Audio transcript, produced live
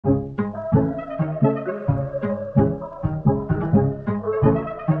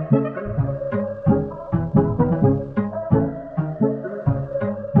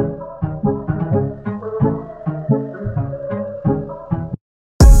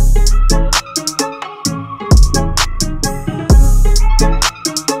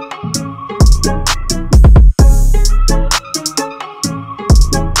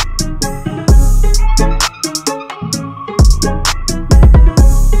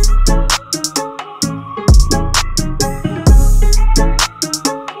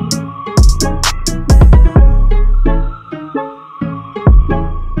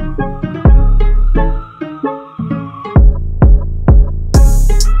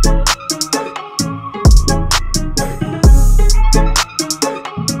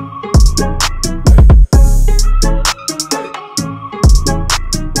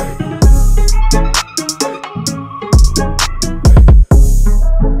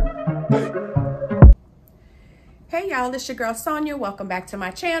y'all, it's your girl Sonia. Welcome back to my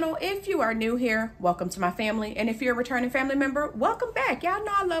channel. If you are new here, welcome to my family. And if you're a returning family member, welcome back. Y'all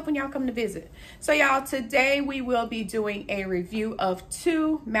know I love when y'all come to visit. So y'all, today we will be doing a review of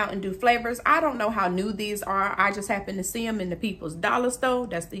 2 Mountain Dew flavors. I don't know how new these are. I just happened to see them in the People's Dollar Store.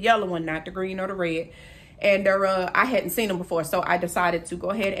 That's the yellow one, not the green or the red. And I hadn't seen them before, so I decided to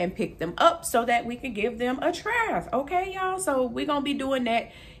go ahead and pick them up so that we could give them a try. Okay, y'all? So we're going to be doing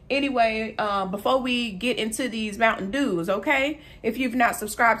that. Anyway, before we get into these Mountain Dews, okay? If you've not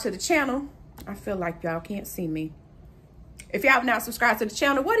subscribed to the channel, I feel like y'all can't see me. If y'all have not subscribed to the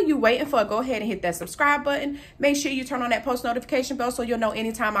channel, what are you waiting for? Go ahead and hit that subscribe button. Make sure you turn on that post notification bell so you'll know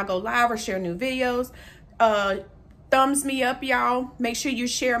anytime I go live or share new videos. Thumbs me up, y'all. Make sure you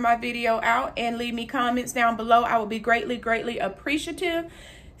share my video out and leave me comments down below. I will be greatly, greatly appreciative.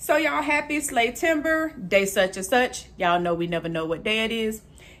 So y'all, happy Slaytember, day such and such. Y'all know we never know what day it is.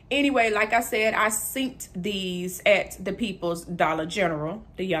 Anyway, like I said, I synced these at the People's Dollar General,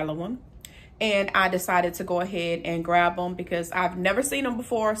 the yellow one. And I decided to go ahead and grab them because I've never seen them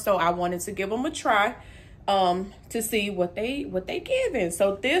before. So I wanted to give them a try to see what they giving.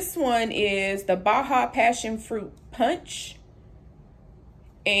 So this one is the Baja Passionfruit Punch.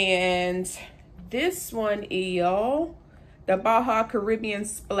 And this one is the Baja Caribbean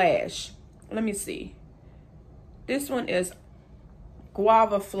Splash. Let me see. This one is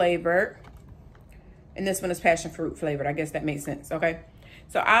guava flavored, and this one is passion fruit flavored. I guess that makes sense. Okay,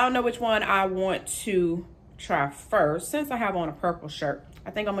 so I don't know which one I want to try first. Since I have on a purple shirt,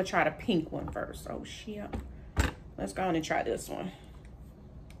 I think I'm gonna try the pink one first. Oh shit, let's go on and try this one.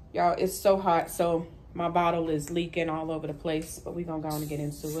 Y'all, it's so hot, so my bottle is leaking all over the place, but we're gonna go on and get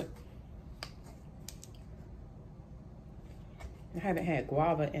into it. I haven't had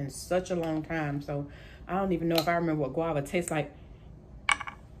guava in such a long time, so I don't even know if I remember what guava tastes like.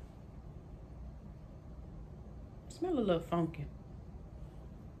 Smell a little funky.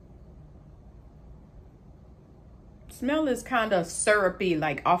 Smell is kind of syrupy,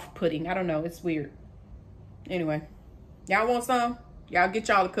 like off-putting. I don't know, it's weird. Anyway, y'all want some? Y'all get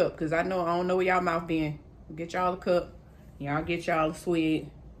y'all a cup, because I don't know where y'all mouth been. Get y'all a cup. Y'all get y'all a swig.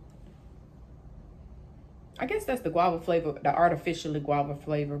 I guess that's the guava flavor, the artificially guava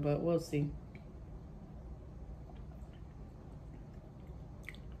flavor, but we'll see.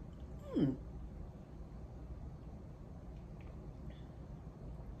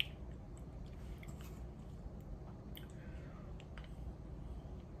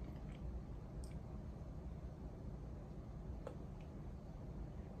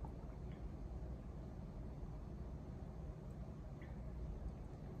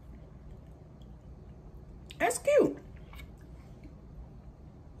 That's cute.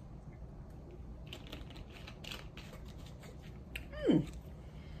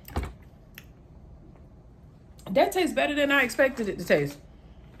 That tastes better than I expected it to taste.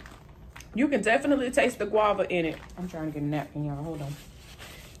 You can definitely taste the guava in it. I'm trying to get a napkin, y'all. Hold on.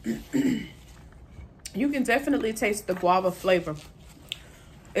 You can definitely taste the guava flavor.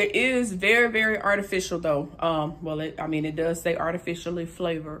 It is very, very artificial, though. Well, I mean, it does say artificially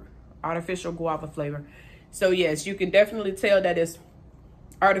flavored, artificial guava flavor. So yes, you can definitely tell that it's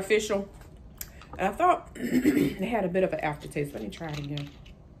artificial. And I thought it had a bit of an aftertaste. Let me try it again.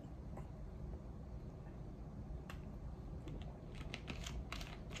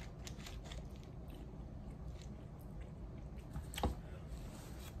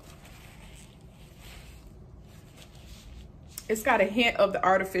 It's got a hint of the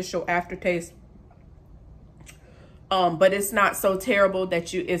artificial aftertaste. But it's not so terrible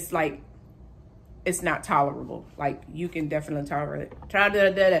that it's not tolerable. Like, you can definitely tolerate it.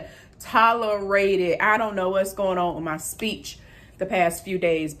 Tolerate it. I don't know what's going on with my speech the past few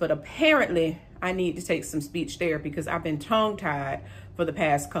days, but apparently I need to take some speech therapy because I've been tongue-tied for the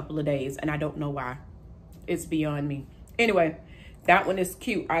past couple of days, and I don't know why. It's beyond me. Anyway, that one is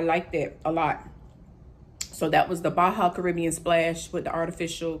cute. I like that a lot. So that was the Baja Caribbean Splash with the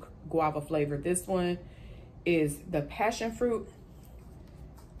artificial guava flavor. This one is the passion fruit.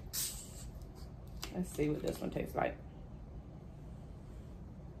 Let's see what this one tastes like.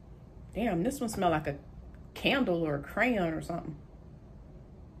 Damn, this one smells like a candle or a crayon or something.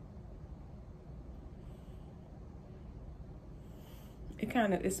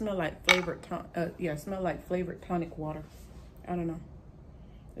 It smells like flavored, yeah, it smells like flavored tonic water. I don't know.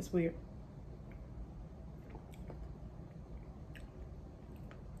 It's weird.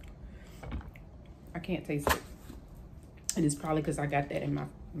 I can't taste it. And it's probably because I got that in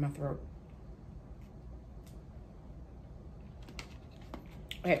my throat.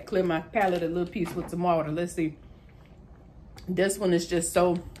 I had to clear my palate a little piece with some water. Let's see. This one is just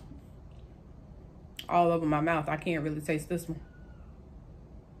so all over my mouth. I can't really taste this one.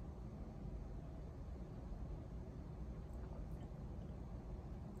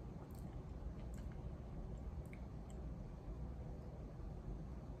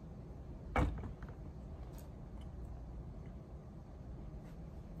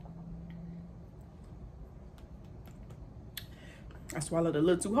 I swallowed a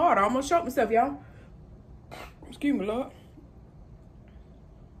little too hard. I almost choked myself, y'all. Excuse me, Lord.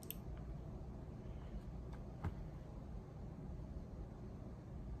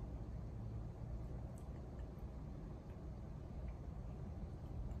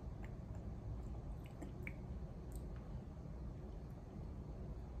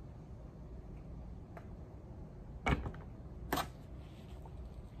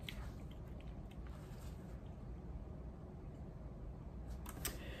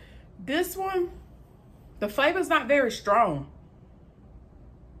 This one, the flavor's not very strong.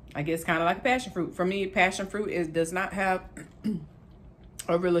 I guess kind of like passion fruit. For me, passion fruit does not have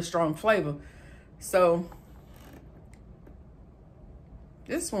a really strong flavor. So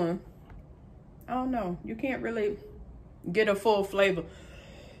this one, I don't know. You can't really get a full flavor.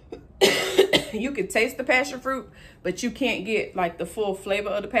 You can taste the passion fruit, but you can't get like the full flavor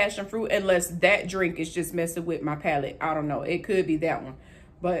of the passion fruit unless that drink is just messing with my palate. I don't know. It could be that one.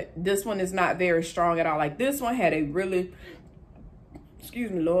 But this one is not very strong at all. Like this one had a really, excuse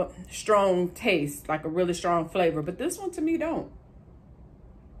me, Lord, strong taste, like a really strong flavor. But this one to me don't.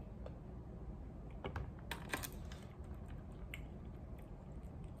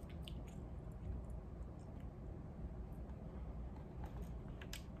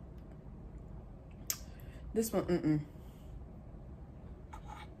 This one,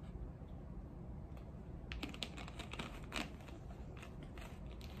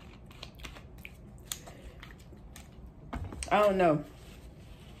 I don't know.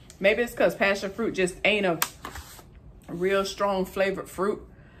 Maybe it's because passion fruit just ain't a real strong flavored fruit.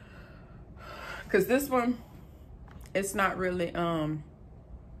 Because this one, it's not really,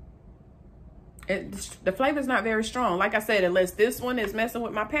 the flavor's not very strong. Like I said, unless this one is messing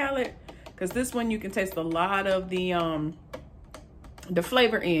with my palate. Because this one, you can taste a lot of the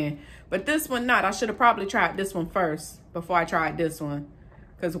flavor in. But this one not. I should have probably tried this one first before I tried this one.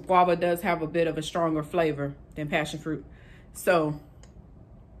 Because guava does have a bit of a stronger flavor than passion fruit. So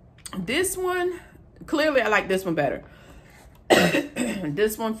this one, clearly I like this one better.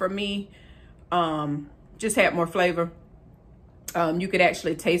 This one for me just had more flavor. You could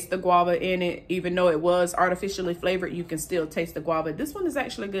actually taste the guava in it. Even though it was artificially flavored, you can still taste the guava. This one is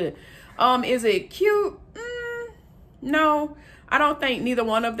actually good. Is it cute? No, I don't think neither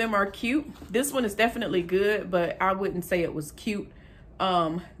one of them are cute. This one is definitely good, but I wouldn't say it was cute.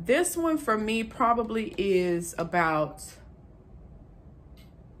 This one for me probably is about,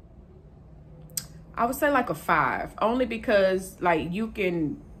 I would say like a 5, only because like you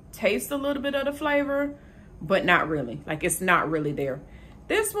can taste a little bit of the flavor, but not really. Like it's not really there.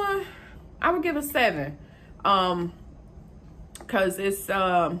 This one, I would give a 7. Cause it's,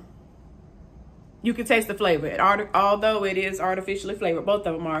 you can taste the flavor. Although it is artificially flavored, both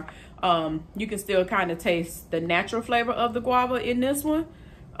of them are, you can still kind of taste the natural flavor of the guava in this one.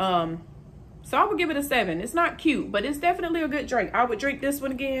 So I would give it a 7. It's not cute, but it's definitely a good drink. I would drink this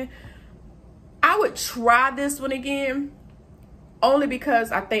one again. I would try this one again, only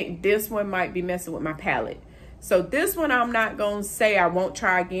because I think this one might be messing with my palate. So this one, I'm not going to say I won't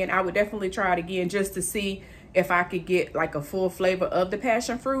try again. I would definitely try it again just to see if I could get like a full flavor of the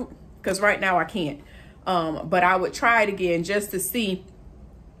passion fruit. Because right now I can't. But I would try it again just to see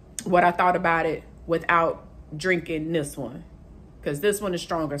what I thought about it without drinking this one. Because this one is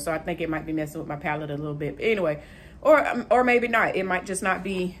stronger. So I think it might be messing with my palate a little bit. But anyway, or maybe not. It might just not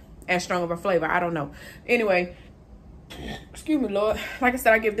be as strong of a flavor. I don't know. Anyway, excuse me, Lord. Like I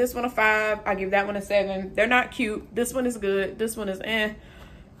said, I give this one a 5. I give that one a 7. They're not cute. This one is good. This one is eh.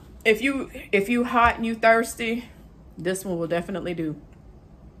 If you hot and you thirsty, this one will definitely do.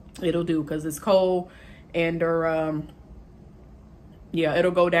 It'll do because it's cold, and yeah,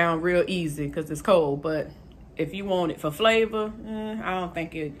 it'll go down real easy because it's cold. But if you want it for flavor, I don't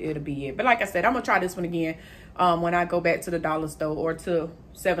think it'll be it. But like I said, I'm gonna try this one again when I go back to the dollar store or to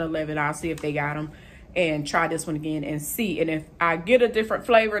 7-Eleven. I'll see if they got them and try this one again and see. And if I get a different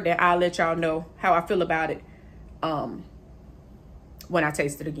flavor, then I'll let y'all know how I feel about it when I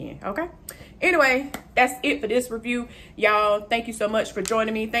taste it again. Okay. Anyway, that's it for this review. Y'all, thank you so much for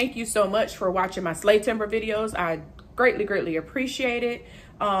joining me. Thank you so much for watching my Slaytember videos. I greatly appreciate it.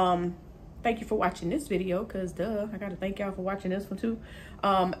 Thank you for watching this video, because duh, I gotta thank y'all for watching this one too.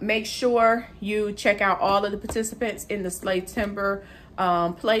 Make sure you check out all of the participants in the Slaytember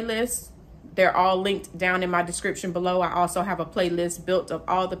playlist. They're all linked down in my description below. I also have a playlist built of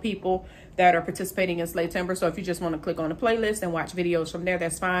all the people that are participating in Slaytember. So if you just want to click on the playlist and watch videos from there,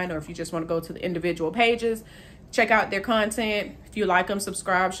 that's fine. Or if you just want to go to the individual pages, check out their content. If you like them,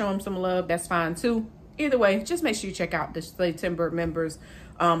 subscribe, show them some love, that's fine too. Either way, just make sure you check out the Slaytember members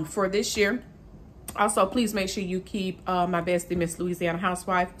for this year. Also, please make sure you keep my bestie, Miss Louisiana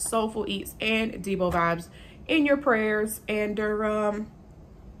Housewife, Soulful Eats, and Debo Vibes in your prayers. And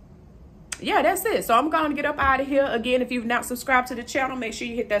yeah, that's it. So I'm going to get up out of here. Again, if you've not subscribed to the channel, make sure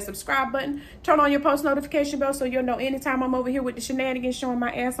you hit that subscribe button. Turn on your post notification bell so you'll know anytime I'm over here with the shenanigans, showing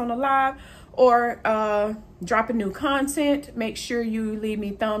my ass on the live or dropping new content. Make sure you leave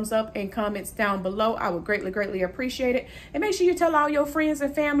me thumbs up and comments down below. I would greatly appreciate it. And make sure you tell all your friends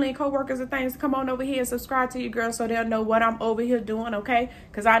and family and co-workers and things to come on over here and subscribe to your girl so they'll know what I'm over here doing, okay?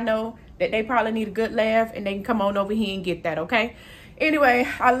 Because I know that they probably need a good laugh and they can come on over here and get that, okay? Anyway,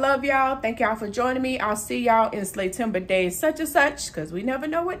 I love y'all. Thank y'all for joining me. I'll see y'all in Slaytember days such and such, because we never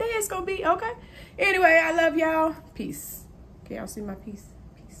know what day it's going to be, okay? Anyway, I love y'all. Peace. Okay, y'all see my piece?